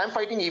mistake, and I'm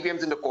fighting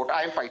EVMs in the court,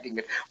 I am fighting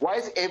it. Why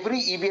is every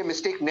EVM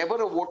mistake never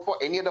a vote for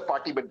any other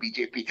party but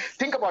BJP?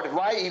 Think about it.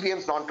 Why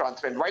EVMs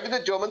non-transparent? Why did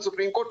the German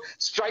Supreme Court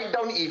strike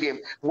down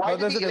EVM? Why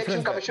did the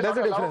Election Commission not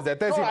allow? There's a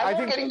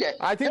difference there.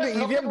 I think the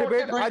EVM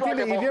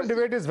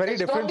debate is very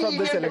different from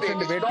this election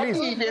debate. Please,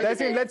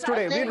 Tehseen, let's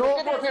today.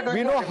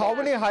 We know how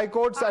many high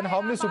courts and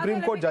how many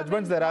Supreme Court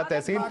judgments there are,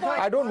 Tehseen.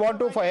 I don't want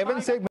to, for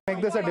heaven's sake,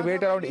 make this a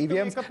debate around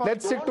EVMs.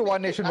 Let's stick to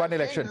one nation, one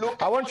election.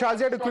 I want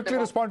Shazia to quickly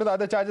respond to the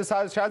other charges.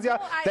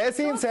 Shazia,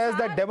 Tehseen says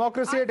that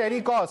democracy at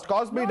any cost.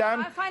 Cost be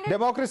damned.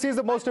 Democracy is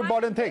the most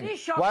important thing.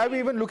 Why are we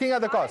even looking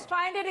at the cost?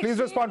 Please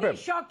respond to him.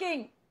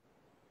 Shocking.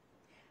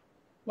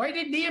 Why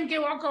did DMK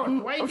walk out?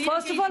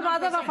 First of all,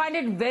 Madhav, I find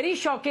it very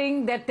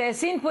shocking that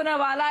Tehseen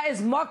Poonawalla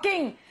is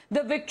mocking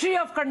the victory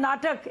of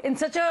Karnataka in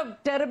such a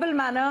terrible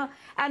manner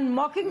and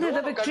mocking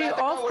the victory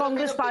of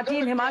Congress party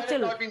in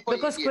Himachal,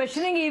 because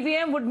questioning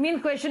EVM would mean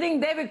questioning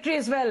their victory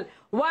as well.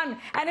 One,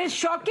 and it's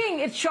shocking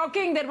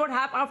that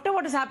after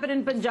what has happened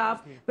in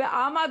Punjab, where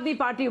Aam Aadmi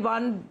Party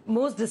won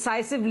most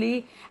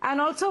decisively,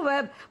 and also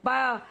where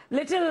by a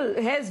little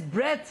hair's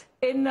breadth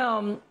in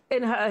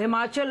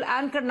Himachal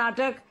and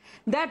Karnataka,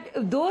 that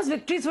those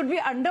victories would be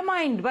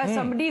undermined by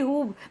somebody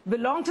who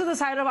belongs to the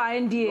side of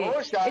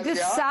INDA. It is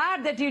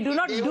sad that you do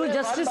not do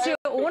justice to your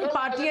own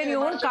party and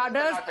your own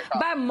cadres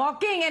by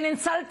mocking and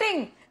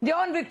insulting their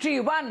own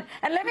victory. One,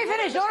 and let me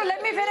finish. No,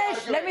 let me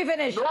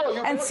finish.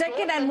 And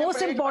second, and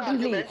most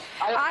importantly,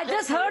 I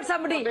just heard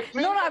somebody.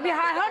 No, I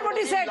heard what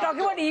he said,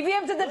 talking about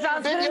EVMs and the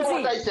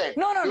transparency.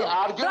 No,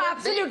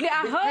 absolutely.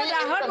 I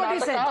heard what he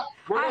said.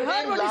 I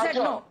heard what he said.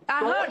 No, I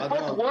heard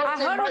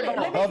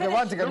what. Okay,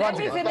 one second. Let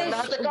me finish.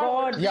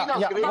 God. Yeah.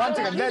 One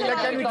second.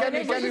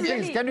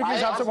 Can we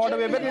please have some order?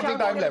 We have very little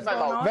time left.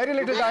 Very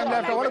little time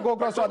left. I want to go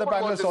across to other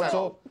panelists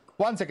also.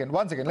 One second.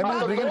 Let me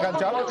just bring in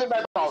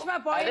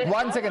Ghanshyam.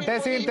 One second.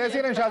 Tehseen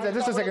and Shazia,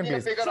 just a second,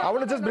 please. I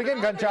want to just bring in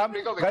Ghanshyam.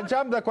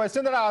 Ghanshyam, the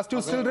question that I asked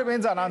you still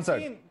remains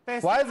unanswered.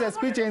 Why has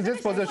SP changed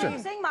its position?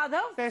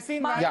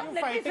 Tehseen, why are you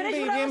fighting the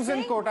EVMs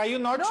in court? Are you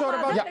not sure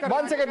about it?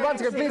 One second,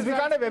 please. We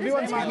can't have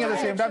everyone speaking at the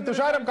same time.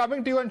 Tushar, I'm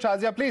coming to you and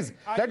Shazia, please.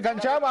 Let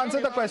Ghanshyam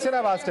answer the question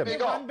I've asked him.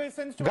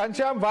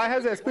 Ghanshyam, why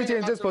has SP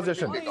changed its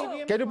position?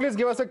 Can you please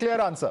give us a clear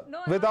answer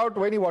without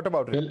any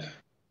whataboutery?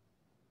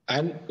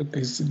 And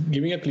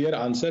giving a clear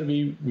answer,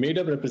 we made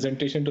a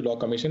representation to Law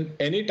Commission.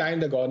 Anytime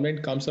the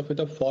government comes up with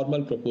a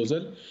formal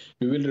proposal,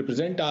 we will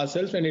represent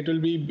ourselves and it will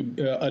be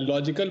a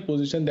logical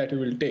position that we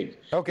will take.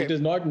 Okay. It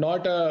is not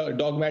a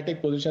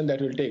dogmatic position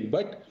that we will take,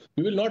 but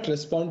we will not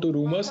respond to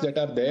rumors that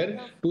are there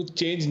to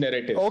change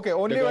narrative. Okay,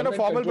 only when a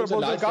formal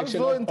proposal comes,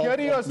 so in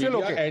theory you are still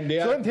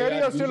okay. So in theory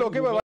you are still okay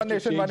with one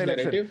nation, one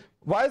election.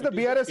 Why has the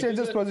BRS changed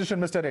its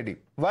position, Mr. Reddy?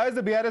 Why has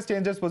the BRS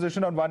changed its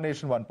position on one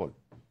nation, one poll?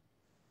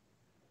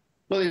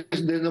 No,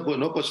 there's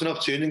no question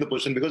of changing the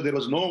position because there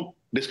was no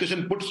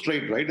discussion put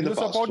straight, right, in the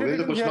past. You supported it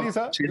in theory,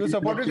 sir? You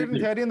supported it in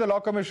theory in the Law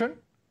Commission?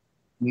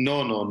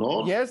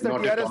 No. Yes, the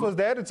TRS was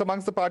there. It's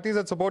amongst the parties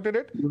that supported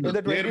it in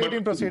the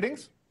 2018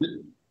 proceedings.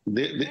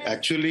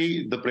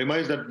 Actually, the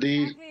premise that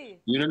the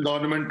union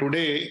government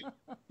today,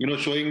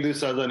 showing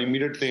this as an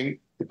immediate thing,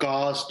 the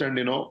cost and,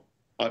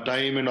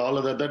 time and all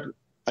of that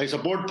I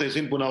support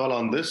Tehseen Poonawalla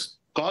on this.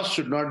 Cost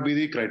should not be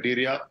the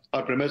criteria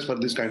or premise for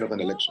this kind of an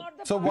election.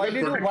 So why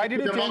did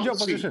you change your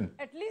position?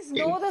 At least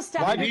know the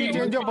standard. Why did you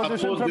change your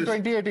position from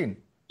 2018?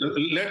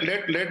 Let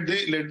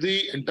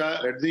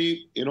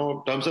the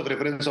terms of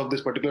reference of this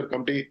particular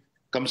committee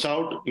comes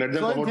out. Let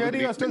them. So in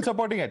theory, you are still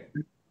supporting it.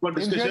 In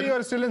theory, you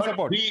are still in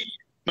support.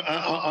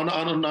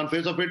 On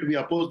face of it, we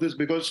oppose this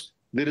because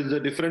there is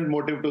a different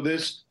motive to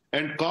this.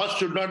 And cost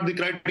should not be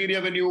the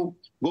criteria when you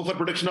go for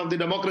protection of the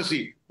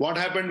democracy. What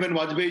happened when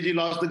Vajpayee ji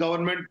lost the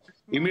government?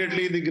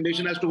 Immediately the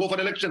nation has to go for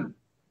election.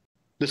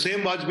 The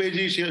same Vajpayee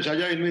ji,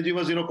 Shazia Ilmi ji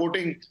was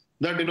quoting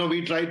that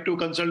we tried to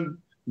consult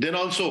then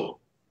also.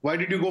 Why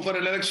did you go for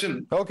an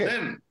election? Okay.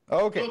 Then.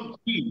 Okay. So,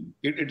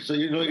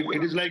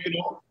 it is like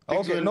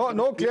Okay.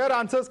 No clear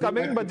answers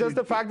coming, but just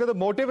the fact that the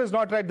motive is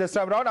not right this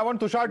time around. I want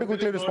Tushar to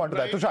quickly respond to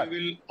that. Tushar.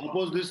 We will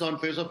oppose this on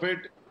face of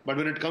it. But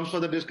when it comes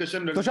for the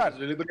discussion,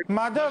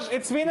 Madhav,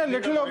 it's been a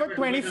little over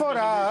 24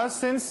 hours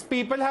since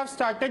people have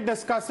started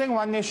discussing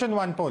one nation,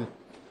 one poll.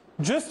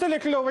 Just a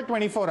little over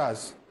 24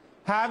 hours.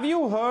 Have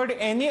you heard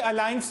any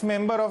alliance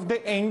member of the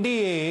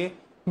NDA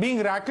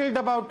being rattled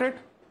about it?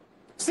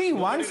 See,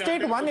 one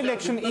state, one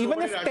election,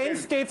 even if 10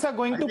 states are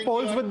going to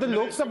polls with the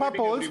Lok Sabha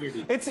polls,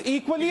 it's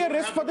equally a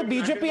risk for the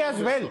BJP as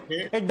well.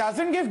 It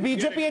doesn't give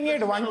BJP any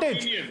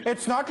advantage.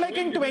 It's not like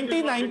in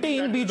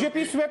 2019,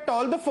 BJP swept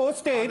all the 4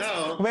 states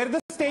where the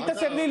state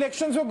assembly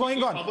elections were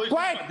going on.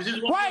 Quiet!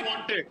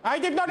 I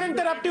did not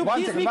interrupt you.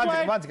 Please be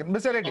quiet. One second,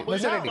 Mr.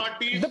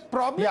 Reddy. The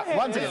problem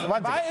is,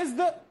 why is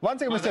the... One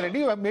second, Mr. Reddy,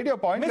 you have made your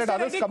point. Let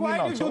others come in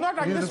also. You do not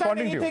understand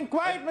anything.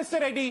 Quiet, Mr.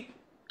 Reddy.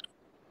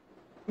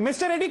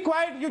 Mr. Reddy,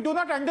 quiet. You do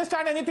not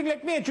understand anything.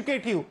 Let me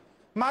educate you.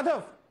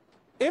 Madhav,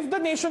 if the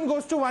nation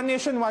goes to one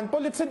nation, one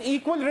poll, it's an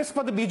equal risk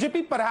for the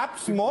BJP,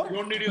 perhaps more,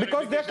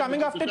 because they're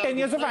coming after 10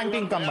 years of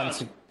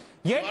anti-incumbency.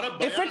 Yet,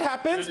 if it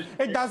happens,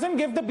 it doesn't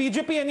give the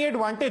BJP any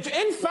advantage.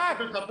 In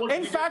fact,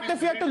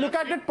 if you have to look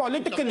at it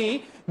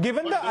politically,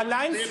 given the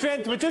alliance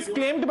strength which is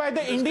claimed by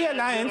the India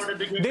alliance,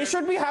 they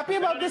should be happy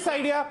about this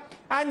idea.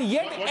 And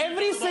yet,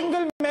 every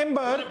single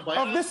member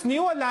of this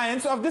new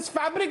alliance, of this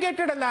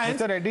fabricated alliance,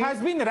 has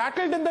been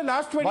rattled in the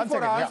last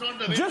 24 hours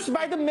just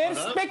by the mere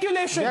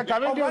speculation. We are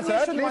coming to you,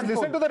 sir. Please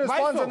listen to the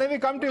response and then we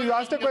come to you. You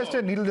asked a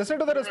question. He'll listen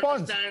to the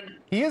response.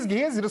 He is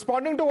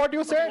responding to what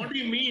you said. What do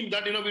you mean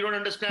that we don't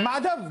understand?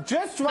 Madhav,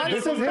 just one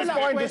This is his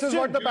point. This is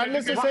what the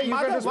panelist is saying. You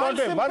can respond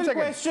to him.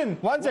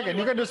 One second.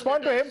 You can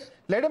respond to him.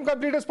 Let him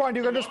complete his point.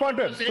 You can respond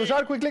to him.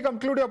 Tushar, quickly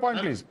conclude your point,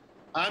 please.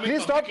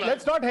 Please stop.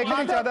 Let's not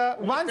heckle each other.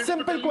 One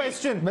simple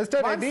question.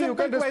 Mr. Reddy, you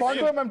can respond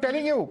to him. I'm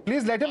telling you.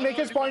 Please let him make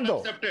his point,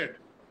 though.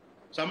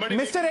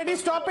 Mr. Reddy,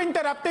 stop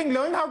interrupting.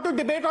 Learn how to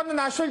debate on the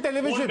national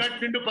television. Don't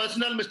get into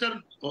personal,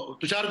 Mr.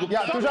 Tushar Gupta.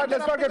 Yeah, Tushar,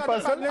 let's not get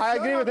personal. I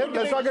agree with him.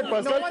 Let's not get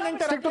personal.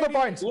 Stick to the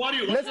points. Who are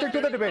you? Let's stick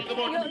to the debate.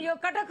 You're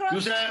cut across.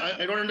 You say,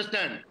 I don't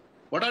understand.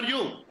 What are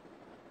you?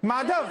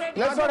 Madhav,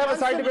 let's not have a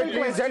side debate,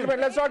 please, gentlemen.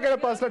 Let's not get a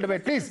personal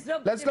debate, please.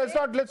 Let's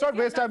not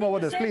waste time over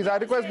this, please. I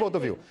request both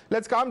of you.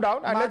 Let's calm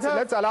down and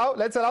let's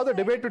allow the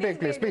debate to take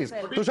place, please.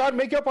 Tushar,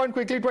 make your point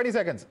quickly. 20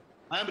 seconds.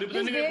 I am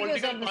representing a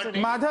political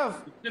party. Madhav,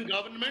 in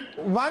government.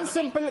 one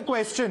simple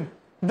question.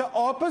 The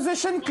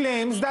opposition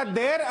claims that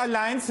their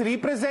alliance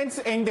represents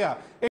India.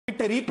 It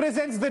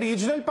represents the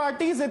regional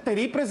parties, it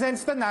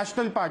represents the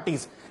national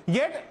parties.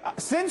 Yet,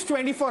 since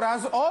 24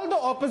 hours, all the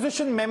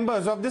opposition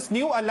members of this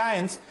new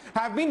alliance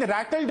have been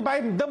rattled by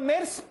the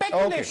mere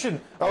speculation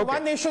of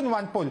one nation,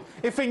 one poll.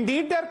 If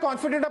indeed they are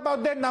confident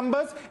about their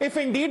numbers, if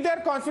indeed they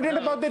are confident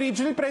about the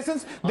regional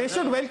presence, they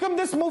should welcome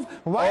this move.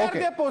 Why are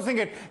they opposing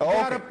it? They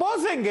are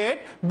opposing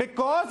it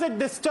because it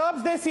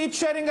disturbs their seat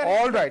sharing.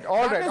 All right.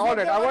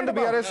 I want the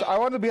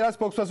BRS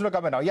spokesperson to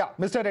come in now. Yeah,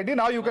 Mr. Reddy,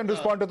 now you can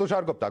respond to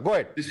Tushar Gupta. Go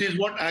ahead. This is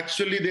what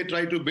actually they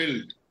try to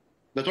build.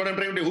 That's what I'm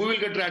trying to do. Who will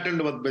get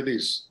rattled by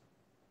this?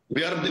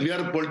 We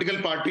are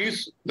political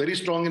parties, very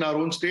strong in our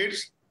own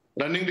states,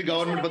 running the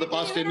government for the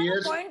past 10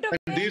 years.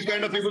 And these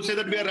kind of people say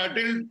that we are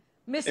rattled,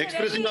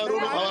 expressing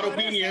our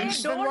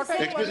opinions,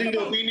 expressing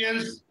the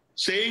opinions,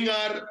 saying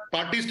our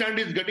party stand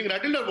is getting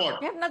rattled or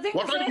what? You have nothing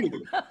what to are say.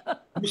 you?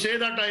 You say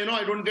that I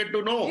don't get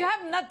to know. You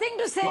have nothing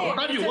to say. What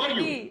are you? Who are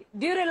you?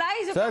 Do you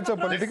realize? Sir, it's a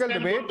political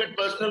debate.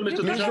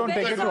 Please don't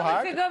take it to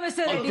heart.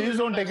 Please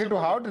don't take it to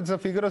heart. It's a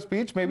figure of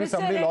speech. Maybe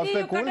somebody lost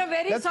their cool.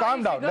 Let's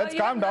calm down. Let's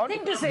calm down.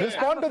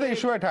 Respond to the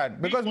issue at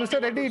hand. Because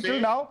Mr. Reddy, till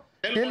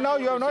now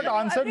you have not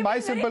answered my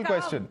simple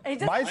question.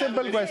 My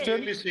simple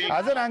question,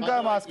 as an anchor,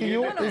 I'm asking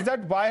you, is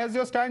that why has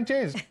your stand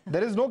changed?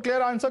 There is no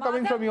clear answer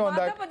coming from you on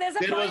that.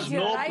 There was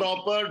no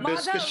proper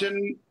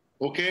discussion.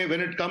 Okay, when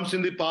it comes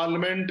in the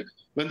parliament,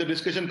 when the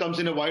discussion comes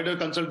in a wider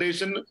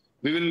consultation,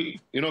 we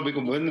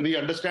will, when we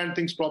understand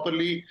things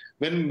properly,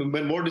 when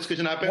more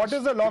discussion happens. What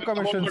is the law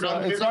commission,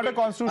 sir? It's not a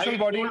constitutional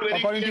body,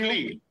 according to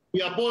you. We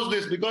oppose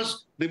this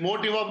because the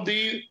motive of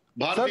the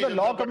Sir, the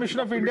Law Commission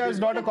of India is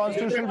not a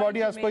constitutional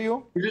body as per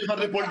you? It is for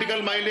the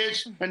political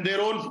mileage and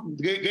their own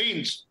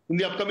gains in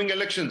the upcoming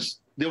elections.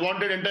 They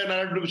wanted entire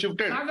narrative to be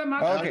shifted.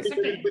 Okay.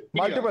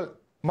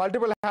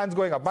 Multiple hands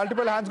going up.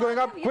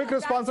 Quick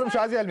response from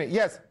Shazia Ilmi.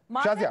 Yes,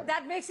 Shazia.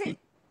 That makes it...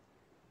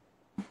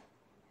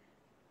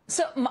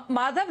 So,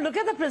 Madhav, look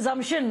at the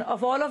presumption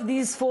of all of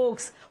these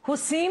folks who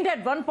seemed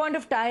at one point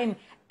of time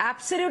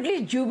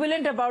absolutely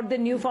jubilant about the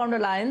newfound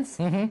alliance,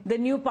 the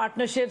new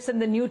partnerships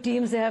and the new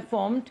teams they have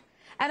formed.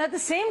 And at the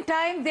same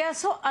time, they are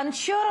so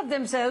unsure of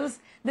themselves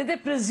that they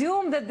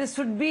presume that this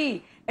would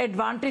be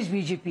advantage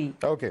BJP.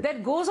 Okay.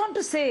 That goes on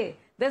to say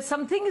that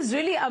something is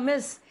really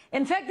amiss.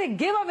 In fact, they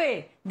give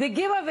away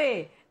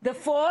the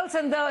false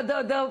and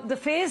the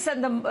face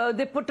and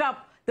they put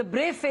up the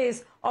brave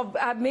face of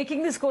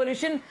making this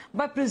coalition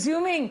by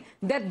presuming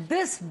that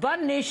this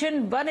one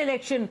nation, one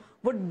election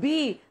would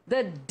be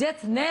the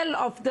death knell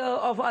of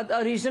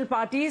the regional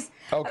parties.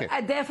 Okay.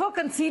 Therefore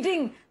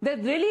conceding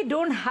that really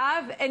don't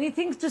have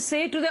anything to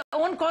say to their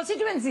own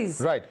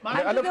constituencies. Right.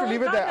 I'll have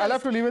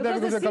to leave it there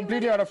because we're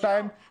completely out of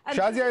time.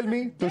 Shazia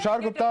Ilmi,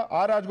 Tushar Gupta,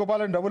 R.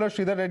 Rajgopal and Rabula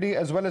Sridhar Reddy,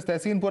 as well as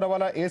Tehseen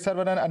Poonawalla, A.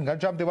 Saravanan and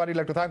Ghanshyam Tiwari. I'd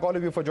like to thank all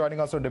of you for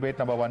joining us on debate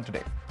number 1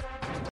 today.